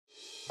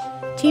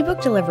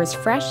Teabook delivers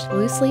fresh,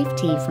 loose-leaf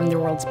tea from the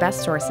world's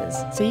best sources,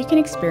 so you can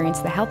experience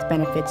the health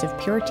benefits of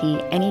pure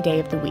tea any day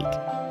of the week.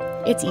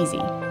 It's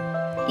easy.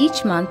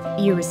 Each month,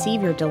 you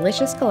receive your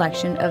delicious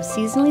collection of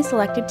seasonally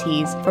selected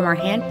teas from our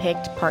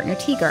hand-picked partner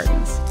tea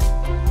gardens.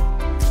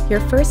 Your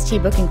first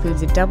Teabook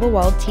includes a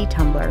double-walled tea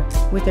tumbler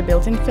with a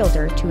built-in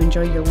filter to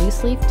enjoy your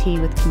loose-leaf tea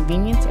with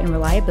convenience and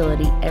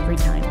reliability every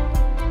time.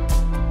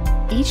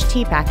 Each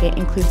tea packet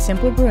includes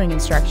simple brewing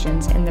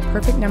instructions and the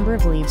perfect number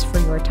of leaves for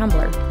your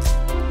tumbler,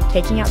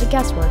 taking out the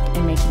guesswork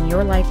and making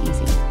your life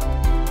easy.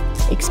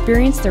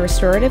 Experience the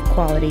restorative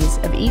qualities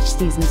of each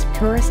season's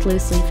purest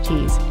loose-leaf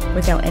teas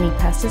without any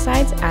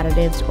pesticides,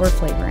 additives, or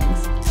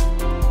flavorings.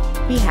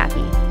 Be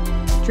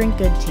happy. Drink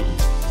good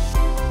tea.